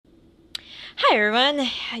Hi everyone,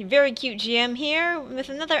 very cute GM here with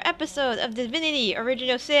another episode of Divinity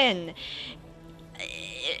Original Sin.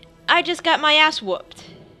 I just got my ass whooped.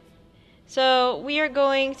 So we are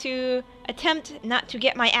going to attempt not to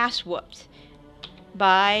get my ass whooped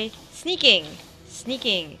by sneaking.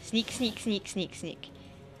 Sneaking. Sneak, sneak, sneak, sneak, sneak.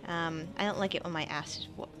 I don't like it when my ass is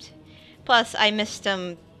whooped. Plus, I missed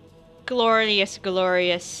some glorious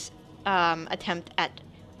attempt at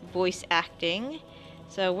voice acting.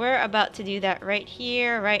 So we're about to do that right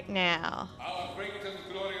here, right now. Our great and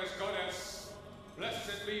glorious goddess,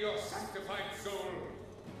 blessed be your sanctified soul.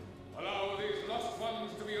 Allow these lost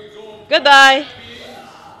ones to be absorbed. Goodbye.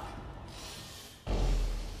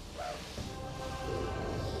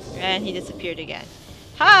 And he disappeared again.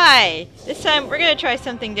 Hi! This time we're gonna try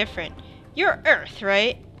something different. You're Earth,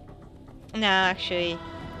 right? No, actually.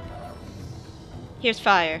 Here's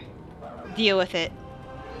fire. Deal with it.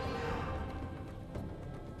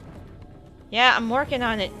 Yeah, I'm working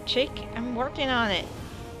on it, chick. I'm working on it.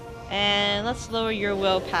 And let's lower your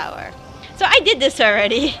willpower. So I did this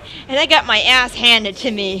already, and I got my ass handed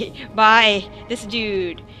to me by this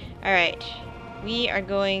dude. Alright. We are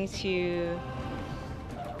going to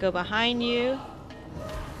go behind you.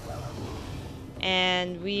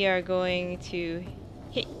 And we are going to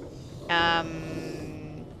hit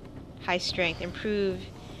high strength, improve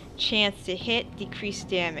chance to hit, decrease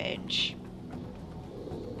damage.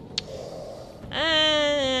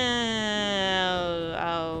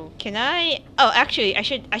 Can I? Oh, actually, I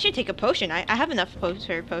should take a potion. I have enough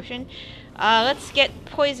for a potion. Let's get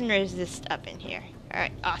poison resist up in here. All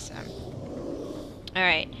right, awesome. All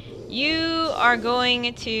right, you are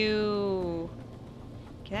going to.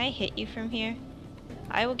 Can I hit you from here?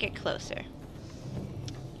 I will get closer.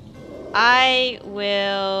 I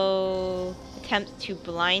will attempt to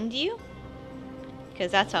blind you,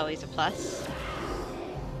 because that's always a plus.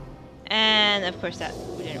 And of course that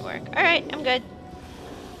didn't work. Alright, I'm good.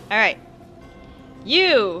 Alright.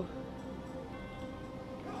 You!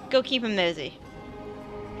 Go keep him busy.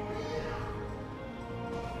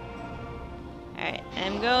 Alright,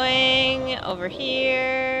 I'm going over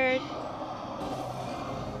here.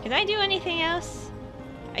 Can I do anything else?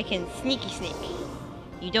 I can sneaky sneak.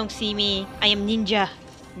 You don't see me. I am ninja.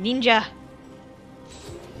 Ninja.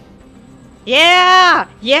 Yeah!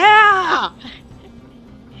 Yeah!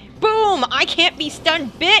 Boom! I can't be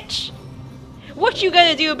stunned, bitch! What you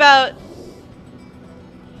gonna do about...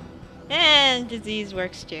 And disease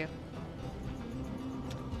works too.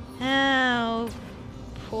 Oh,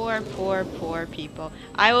 poor people.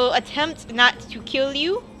 I will attempt not to kill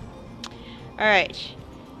you. Alright.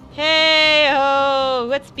 Hey ho!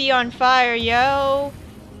 Let's be on fire, yo!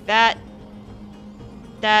 That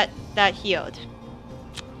healed.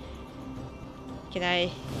 Can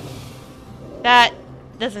I... That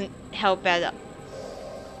doesn't help at all.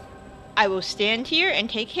 I will stand here and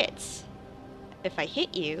take hits. If I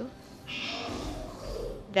hit you,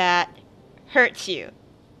 that hurts you.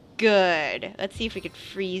 Good. Let's see if we could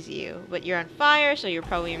freeze you. But you're on fire, so you're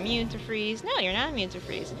probably immune to freeze. No, you're not immune to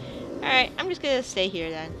freeze. Alright, I'm just gonna stay here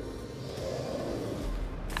then.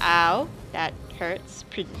 Ow, that hurts.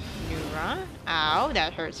 Neuron. Ow,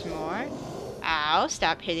 that hurts more. Ow,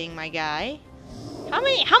 stop hitting my guy. How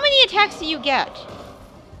many attacks do you get?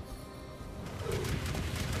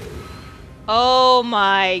 Oh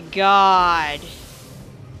my god.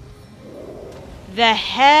 The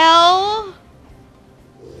hell?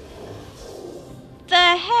 The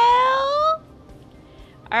hell?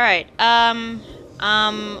 Alright, I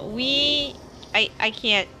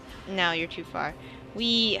can't, no, you're too far.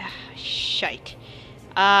 Shite.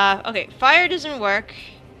 Okay, fire doesn't work.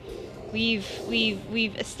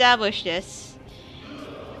 We've established this.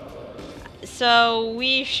 So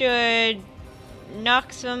we should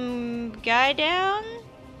knock some guy down?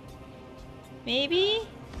 Maybe?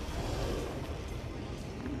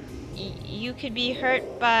 You could be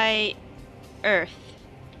hurt by Earth.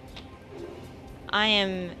 I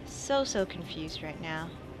am so confused right now.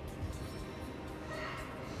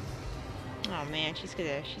 Oh man, she's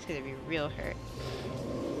gonna be real hurt.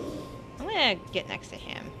 I'm gonna get next to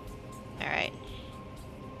him. Alright.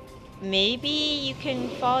 Maybe you can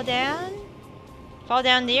fall down? Fall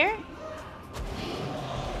down there?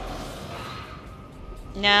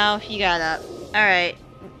 No, he got up. Alright.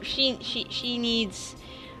 She needs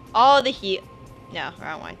all the heal. No,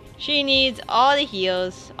 wrong one. She needs all the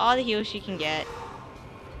heals. All the heals she can get.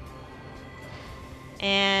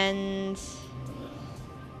 And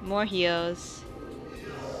more heals.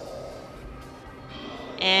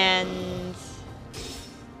 And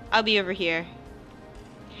I'll be over here.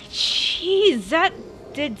 Jeez, that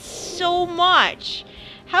did so much.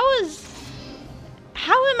 How is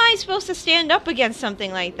How am I supposed to stand up against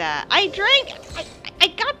something like that? I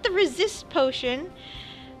got the resist potion.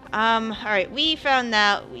 Alright, we found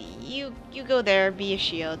that. You go there, be a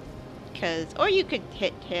shield. Or you could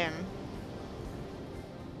hit him.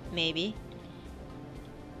 Maybe.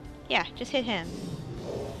 Yeah, just hit him.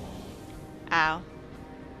 Ow.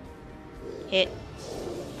 Hit.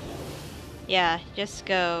 Yeah, just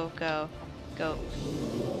go.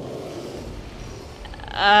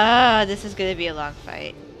 This is gonna be a long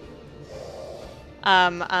fight.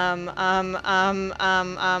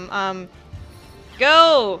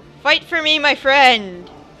 Go! Fight for me, my friend!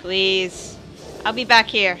 Please. I'll be back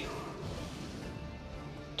here.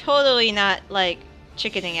 Totally not, like,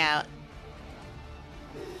 chickening out.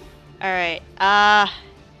 Alright,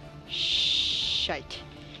 shite.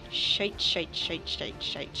 Shite.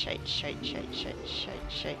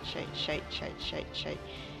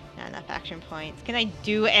 Not enough action points. Can I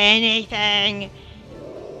do anything?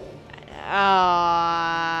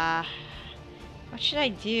 What should I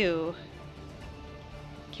do?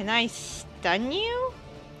 Can I stun you?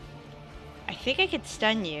 I think I could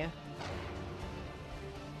stun you.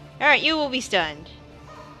 Alright, you will be stunned.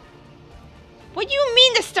 What do you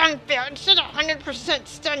mean the stun failed? Instead of 100%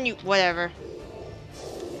 stun you. Whatever.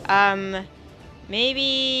 Maybe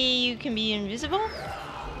you can be invisible?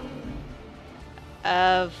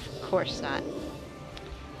 Of course not.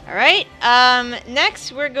 Alright,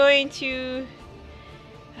 next we're going to...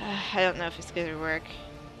 I don't know if it's gonna work.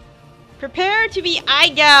 Prepare to be eye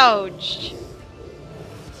gouged!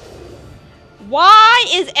 Why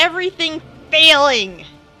is everything failing?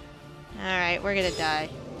 Alright, we're gonna die.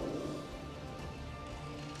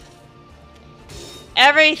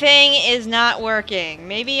 Everything is not working.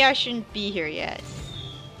 Maybe I shouldn't be here yet.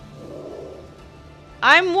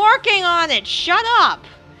 I'm working on it! Shut up!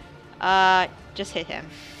 Just hit him.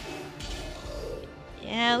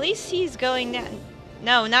 Yeah, at least he's going down.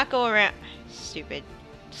 No, not go around. Stupid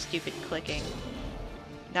clicking.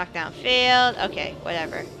 Knockdown failed. Okay,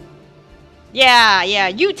 whatever. Yeah,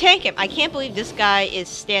 you tank him. I can't believe this guy is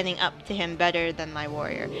standing up to him better than my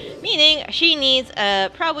warrior. Meaning, she needs,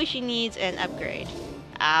 probably she needs an upgrade.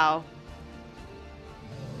 Ow.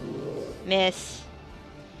 Miss.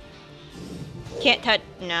 Can't touch.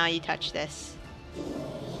 No, you touch this.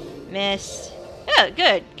 Miss. Oh,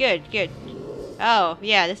 good. Oh,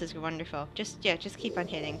 yeah, this is wonderful. Just keep on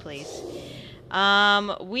hitting, please.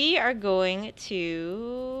 We are going to...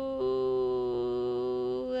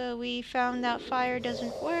 we found out fire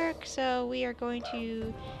doesn't work, so we're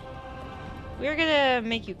gonna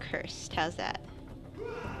make you cursed. How's that?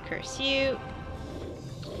 Curse you.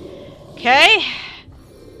 Okay.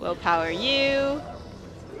 Willpower you.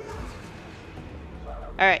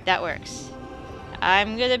 Alright, that works.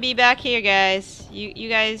 I'm gonna be back here, guys. You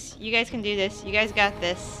guys can do this. You guys got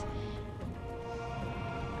this.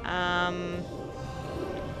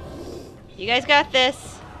 You guys got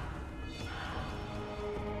this.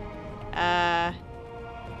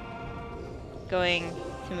 Going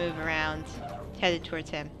to move around, headed towards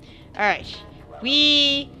him. Alright.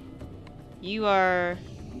 You're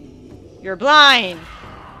blind!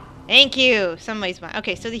 Thank you! Somebody's blind.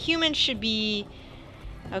 Okay, so the human should be...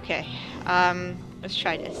 Okay, let's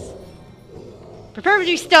try this. Prepare to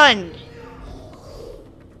be stunned!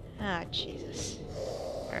 Ah, Jesus.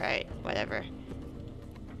 Alright, whatever.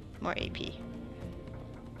 More AP.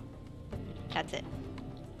 That's it.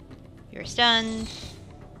 You're stunned.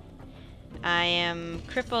 I am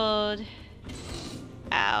crippled.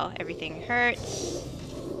 Ow, everything hurts.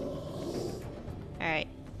 Alright.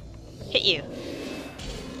 Hit you.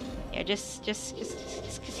 Yeah, just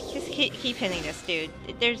keep hitting this, dude.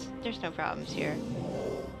 There's no problems here.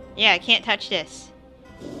 Yeah, I can't touch this.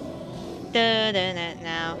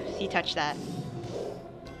 Now, he touched that.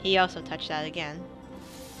 He also touched that again.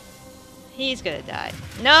 He's gonna die.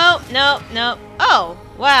 No. Oh,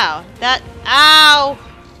 wow. Ow!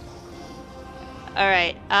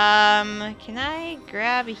 Alright, can I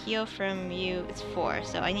grab a heal from you? It's 4,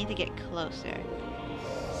 so I need to get closer.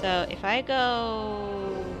 So, if I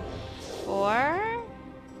go 4...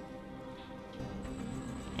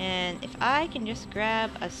 And if I can just grab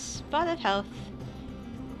a spot of health...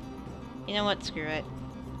 You know what? Screw it.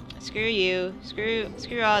 Screw you.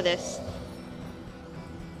 Screw all this.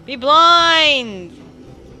 Be blind!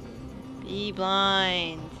 Be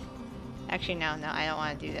blind. Actually, no, I don't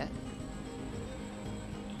want to do that.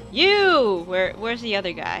 You! Where's the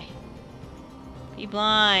other guy? Be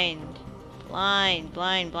blind. Blind.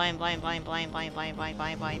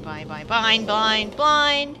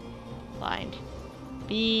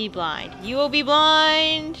 Be blind. You will be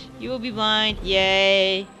blind.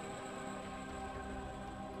 Yay.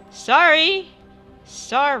 Sorry.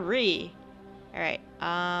 Sorry. Alright,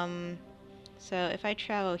 so if I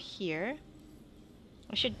travel here,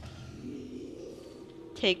 I should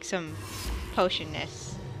take some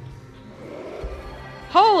potionness.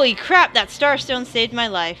 Holy crap, that starstone saved my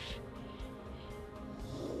life.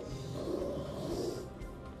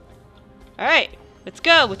 Alright, let's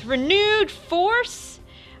go. With renewed force,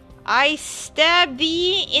 I stab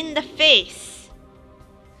thee in the face.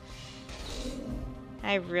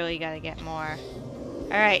 I really gotta get more.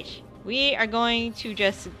 Alright, we are going to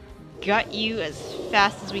just gut you as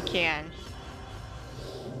fast as we can.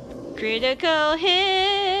 Critical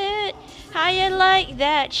hit! How you like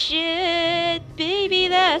that shit? Baby,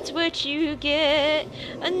 that's what you get.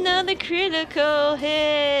 Another critical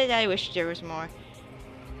hit. I wish there was more.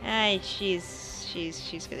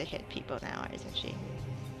 She's gonna hit people now, isn't she?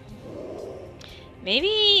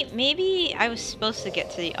 Maybe I was supposed to get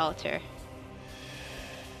to the altar.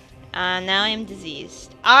 Now I'm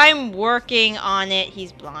diseased. I'm working on it.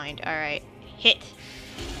 He's blind. Alright. Hit.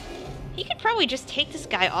 He could probably just take this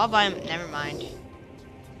guy all by him. Never mind.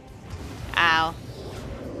 Ow.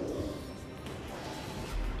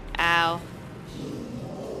 Ow.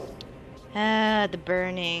 The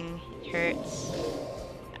burning. It hurts.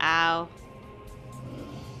 Ow.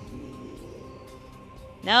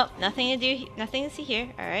 Nope, nothing to do, nothing to see here.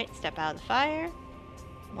 Alright, step out of the fire.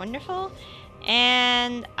 Wonderful.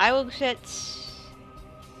 And I will set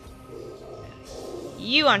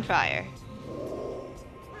you on fire.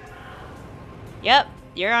 Yep,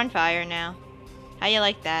 you're on fire now. How you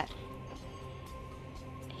like that?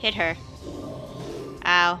 Hit her.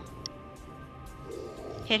 Ow.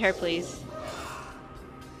 Hit her, please.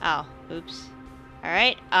 Oh, oops.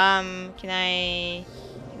 Alright, can I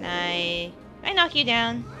knock you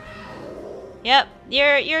down? Yep,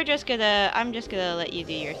 you're just gonna, I'm just gonna let you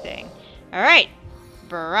do your thing. Alright,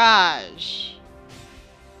 barrage.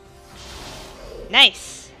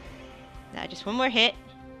 Nice. Now just one more hit.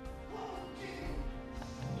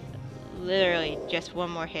 Literally, just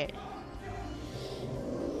one more hit.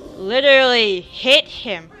 Literally, hit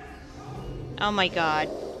him. Oh my god.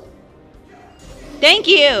 Thank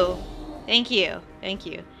you! Thank you. Thank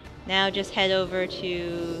you. Now just head over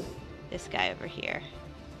to this guy over here.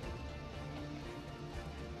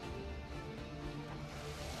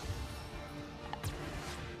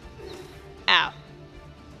 Ow.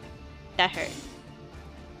 That hurt.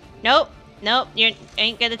 Nope. Nope. You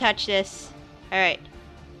ain't gonna touch this. Alright.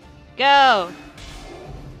 Go!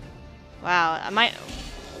 Wow.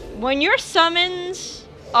 When your summons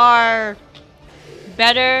are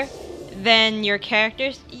better than your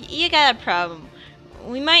characters, you got a problem.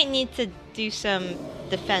 We might need to do some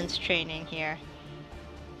defense training here.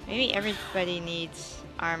 Maybe everybody needs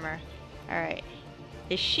armor. Alright.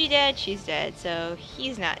 Is she dead? She's dead. So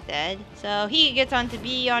he's not dead. So he gets on to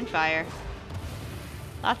be on fire.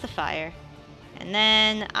 Lots of fire. And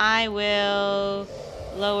then I will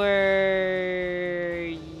lower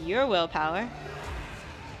your willpower.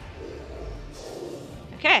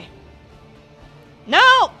 Okay.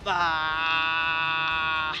 No!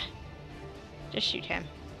 Ah! Just shoot him.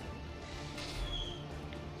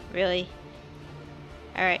 Really?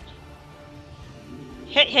 Alright.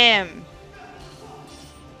 Hit him!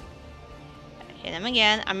 Hit him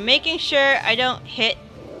again. I'm making sure I don't hit,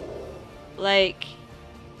 like,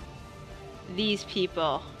 these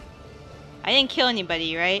people. I didn't kill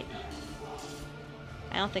anybody, right?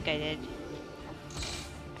 I don't think I did.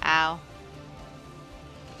 Ow.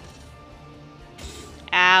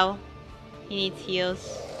 Ow. He needs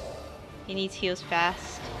heals. He needs heals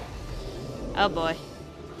fast. Oh boy.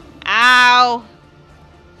 Ow!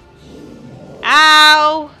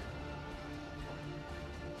 Ow!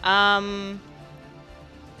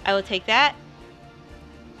 I will take that.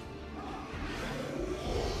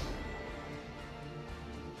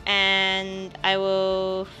 And I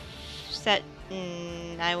will set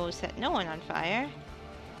no one on fire.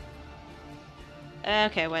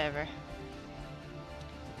 Okay, whatever.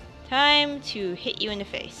 Time to hit you in the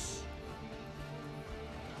face.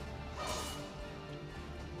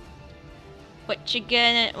 What you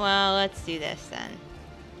gonna... Well, let's do this then.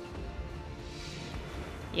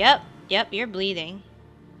 Yep, you're bleeding.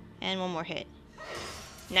 And one more hit.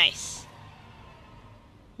 Nice.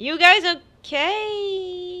 You guys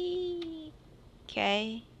okay?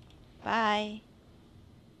 Okay. Bye.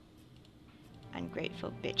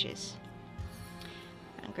 Ungrateful bitches.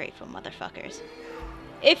 Ungrateful motherfuckers.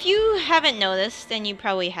 If you haven't noticed, then you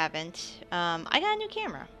probably haven't, I got a new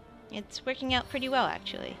camera. It's working out pretty well,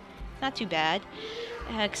 actually. Not too bad.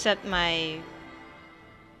 Except my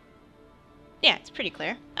Yeah, it's pretty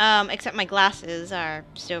clear. Except my glasses are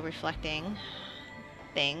still reflecting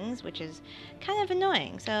things, which is kind of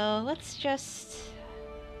annoying. So let's just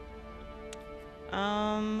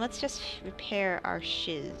repair our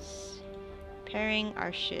shiz. Repairing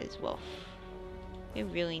our shiz. Wolf. We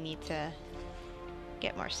really need to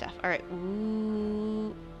get more stuff. Alright,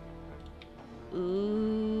 ooh.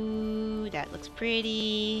 Ooh, that looks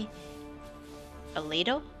pretty. A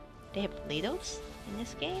ladle? They have ladles in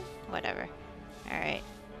this game? Whatever. Alright,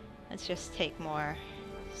 let's just take more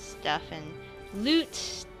stuff and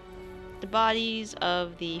loot the bodies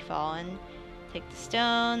of the fallen. Take the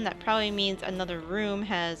stone. That probably means another room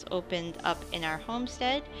has opened up in our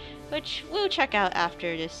homestead, which we'll check out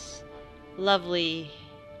after this lovely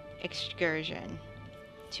excursion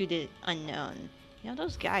to the unknown. You know,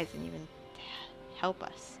 those guys didn't even help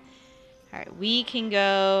us. Alright, we can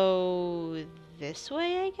go this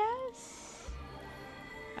way, I guess?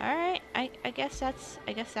 Alright, I guess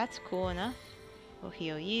that's cool enough. We'll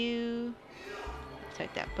heal you.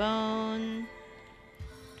 Take that bone.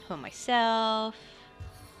 Heal myself.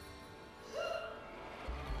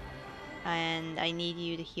 And I need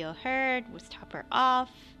you to heal her. Let's top her off.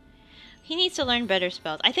 He needs to learn better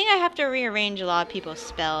spells. I think I have to rearrange a lot of people's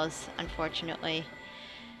spells, unfortunately.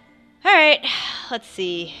 Alright, let's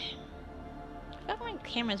see. I feel like my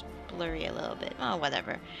camera's blurry a little bit. Oh,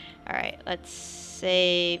 whatever. Alright, let's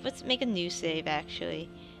save. Let's make a new save, actually.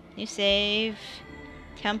 New save.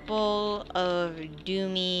 Temple of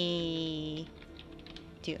Doom.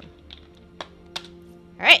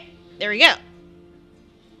 Alright, there we go.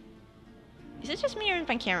 Is it just me or is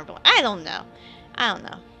my camera blurry? I don't know.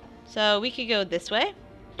 So we could go this way.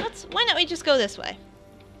 Why don't we just go this way?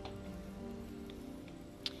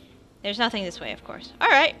 There's nothing this way, of course.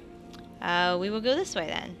 Alright. We will go this way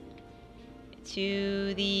then.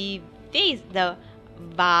 To the vase. The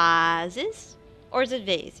vases? Or is it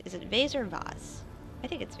vase? Is it vase or vase? I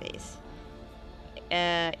think it's vase.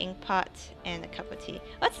 Ink pot and a cup of tea.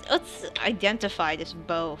 Let's identify this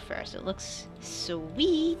bow first. It looks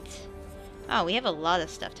sweet. Oh, we have a lot of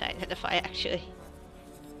stuff to identify actually.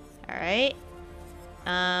 Alright.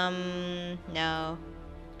 No.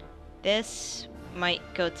 This might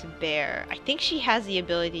go to Bear. I think she has the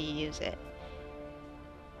ability to use it.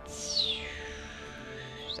 Xyla.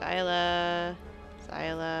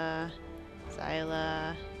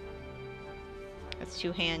 That's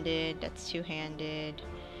two-handed.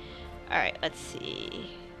 Alright, let's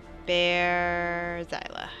see. Bear,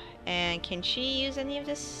 Xyla. And can she use any of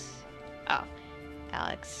this? Oh,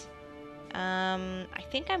 Alex. I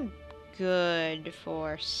think I'm good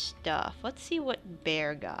for stuff. Let's see what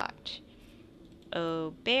Bear got.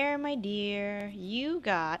 Oh, Bear, my dear, you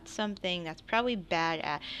got something that's probably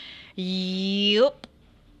badass. Yup,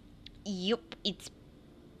 it's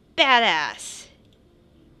badass.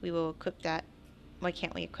 We will equip that. Why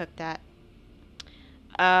can't we equip that?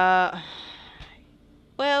 Well,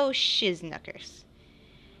 shiznuckers.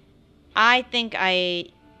 I think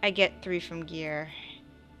I get 3 from gear.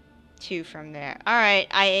 2 from there. Alright,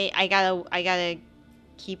 I gotta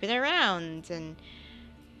keep it around and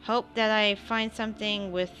hope that I find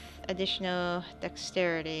something with additional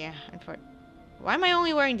dexterity. Why am I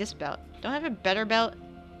only wearing this belt? Don't I have a better belt?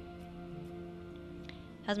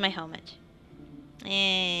 How's my helmet?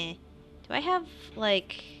 Do I have,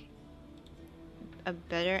 like, a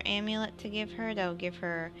better amulet to give her? That'll give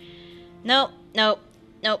her... Nope,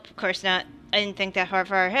 of course not. I didn't think that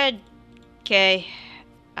far ahead. Okay.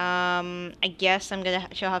 I guess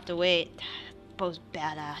she'll have to wait. Bo's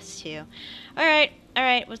badass, too. Alright,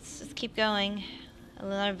 let's keep going.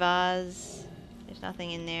 Another vase. There's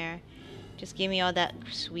nothing in there. Just give me all that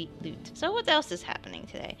sweet loot. So what else is happening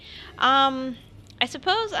today? I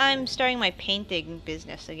suppose I'm starting my painting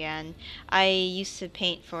business again. I used to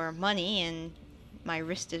paint for money and my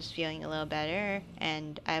wrist is feeling a little better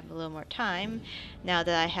and I have a little more time now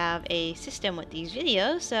that I have a system with these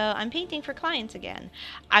videos, so I'm painting for clients again.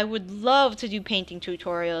 I would love to do painting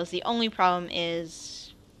tutorials. The only problem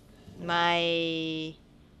is my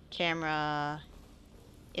camera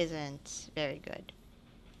isn't very good.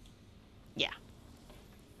 Yeah.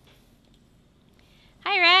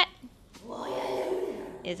 Hi, Rat!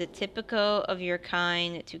 Is it typical of your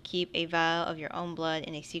kind to keep a vial of your own blood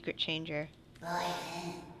in a secret chamber?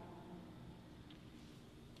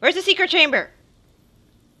 Where's the secret chamber?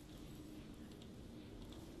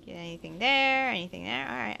 Get anything there?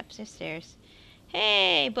 Alright, up the stairs.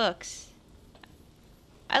 Hey, books.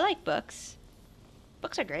 I like books.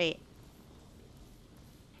 Books are great.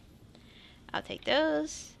 I'll take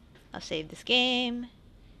those. I'll save this game.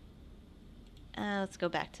 Let's go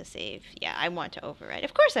back to save. Yeah, I want to override.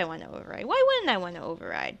 Of course I want to override. Why wouldn't I want to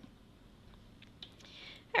override?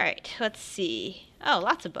 Alright, let's see. Oh,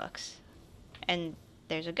 lots of books. And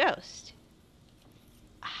there's a ghost.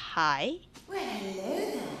 Hi. Well,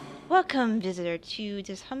 hello there. Welcome, visitor, to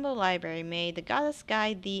this humble library. May the goddess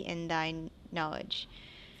guide thee in thy knowledge.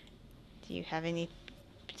 Do you have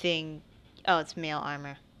anything? Oh, it's mail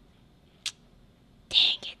armor.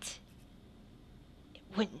 Dang it. It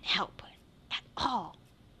wouldn't help at all.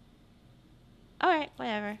 Alright,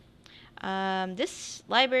 whatever. This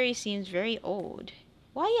library seems very old.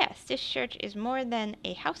 Why, yes, this church is more than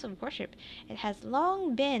a house of worship. It has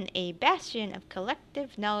long been a bastion of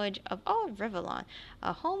collective knowledge of all of Rivellon,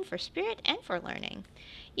 a home for spirit and for learning.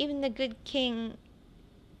 Even the good King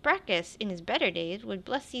Brachus, in his better days, would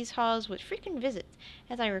bless these halls with frequent visits.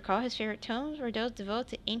 As I recall, his favorite tomes were those devoted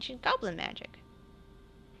to ancient goblin magic.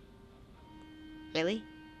 Really?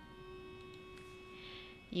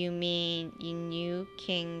 You mean you knew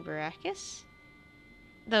King Baracus?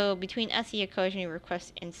 Though between us he occasionally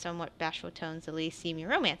requests in somewhat bashful tones the latest seeming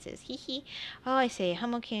romances. Hee hee. Oh, I say,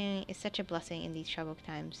 humble king is such a blessing in these troubled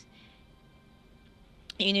times.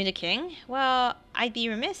 You knew the king? Well, I'd be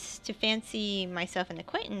remiss to fancy myself an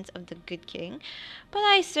acquaintance of the good king, but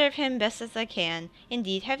I serve him best as I can.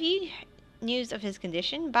 Indeed, have you news of his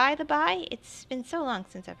condition? By the by, it's been so long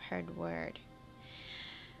since I've heard word.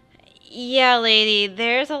 Yeah, lady,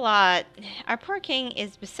 there's a lot. Our poor king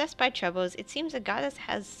is beset by troubles. It seems the goddess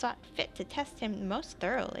has sought fit to test him most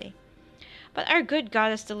thoroughly. But our good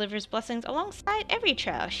goddess delivers blessings alongside every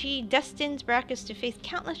trial. She destines Brachus to face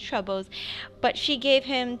countless troubles, but she gave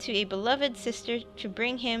him to a beloved sister to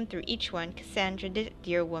bring him through each one. Cassandra,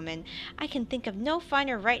 dear woman, I can think of no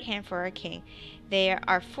finer right hand for our king. They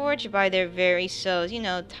are forged by their very souls,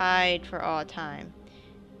 tied for all time.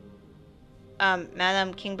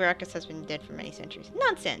 Madam, King Baracus has been dead for many centuries.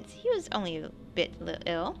 Nonsense! He was only a bit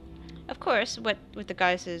ill. Of course, what with the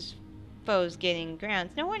goddess's foes gaining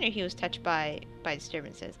grounds, no wonder he was touched by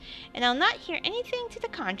disturbances. And I'll not hear anything to the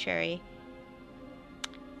contrary.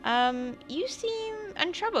 You seem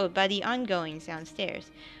untroubled by the ongoings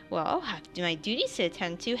downstairs. Well, I have my duties to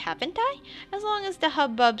attend to, haven't I? As long as the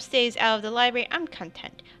hubbub stays out of the library, I'm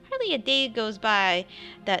content. Hardly a day goes by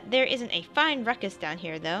that there isn't a fine ruckus down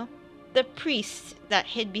here, though. The priest that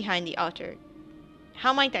hid behind the altar.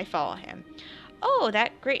 How might I follow him? Oh,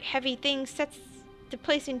 that great heavy thing sets the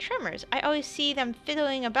place in tremors. I always see them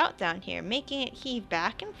fiddling about down here, making it heave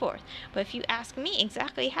back and forth. But if you ask me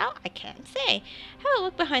exactly how, I can't say. Have a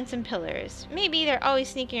look behind some pillars. Maybe they're always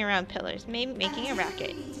sneaking around pillars, maybe making a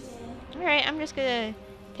racket. Alright, I'm just gonna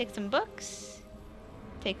take some books.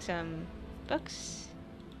 Take some books.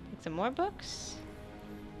 Take some more books.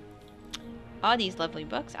 All these lovely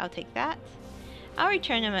books, I'll take that. I'll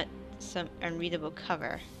return them at some unreadable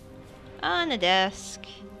cover. On the desk.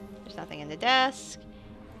 There's nothing in the desk.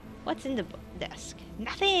 What's in the desk?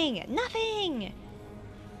 Nothing! Nothing!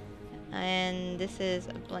 And this is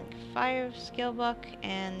a blank fire skill book,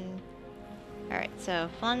 and... Alright, so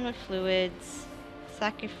fun with fluids,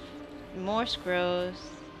 more scrolls,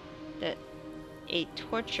 a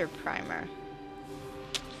torture primer.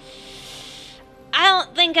 I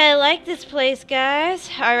don't think I like this place, guys.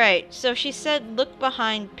 Alright, so she said look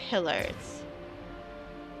behind pillars.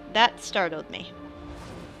 That startled me.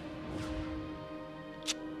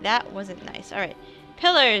 That wasn't nice. Alright.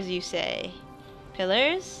 Pillars, you say.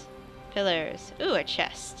 Pillars? Pillars. Ooh, a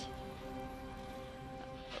chest.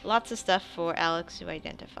 Lots of stuff for Alex to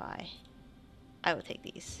identify. I will take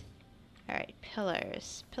these. Alright,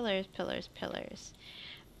 pillars. Pillars, pillars, pillars.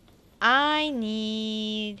 I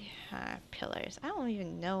need... pillars. I don't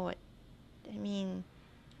even know what... I mean...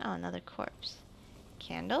 Oh, another corpse.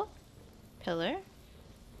 Candle? Pillar?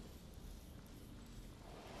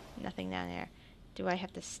 Nothing down there. Do I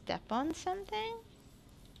have to step on something?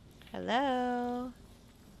 Hello?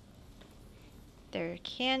 There are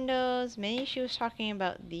candles. Maybe she was talking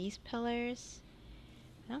about these pillars.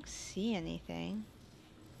 I don't see anything.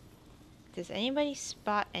 Does anybody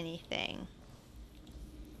spot anything?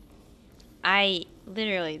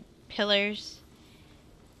 Literally, pillars.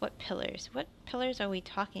 What pillars? What pillars are we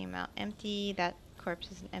talking about? Empty. That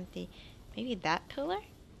corpse isn't empty. Maybe that pillar?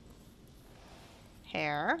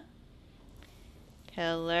 Hair.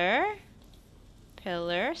 Pillar.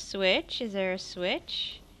 Pillar. Switch. Is there a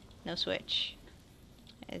switch? No switch.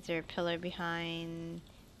 Is there a pillar behind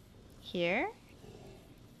here?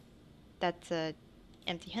 That's a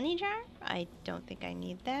empty honey jar? I don't think I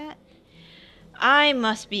need that. I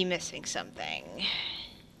must be missing something.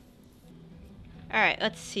 Alright,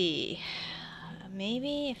 let's see.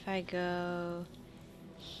 Maybe if I go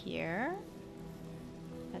here.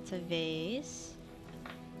 That's a vase.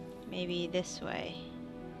 Maybe this way.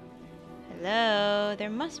 Hello? There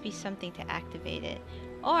must be something to activate it.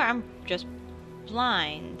 Or I'm just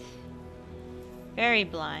blind. Very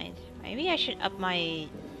blind. Maybe I should up my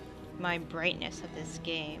brightness of this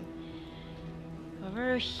game.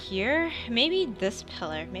 Over here? Maybe this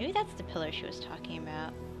pillar. Maybe that's the pillar she was talking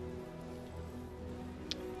about.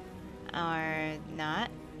 Or not.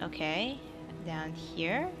 Okay. Down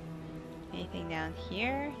here? Anything down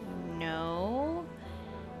here? No.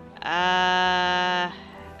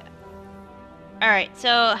 Alright,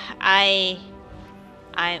 so I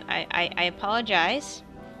apologize.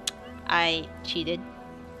 I cheated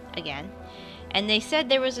again. And they said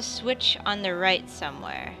there was a switch on the right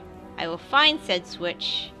somewhere. I will find said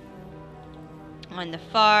switch on the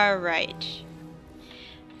far right.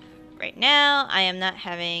 Right now, I am not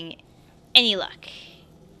having any luck.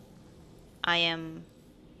 I am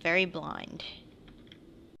very blind.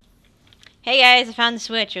 Hey guys, I found the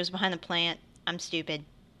switch. It was behind the plant. I'm stupid.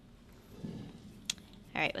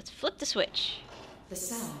 Alright, let's flip the switch. The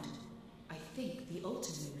sound. I think the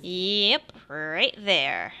ultimate. Yep, right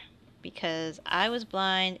there. Because I was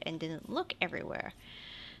blind and didn't look everywhere.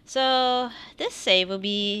 So, this save will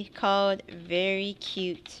be called Very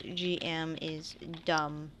Cute GM is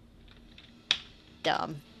Dumb.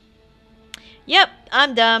 Dumb. Yep,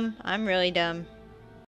 I'm dumb. I'm really dumb.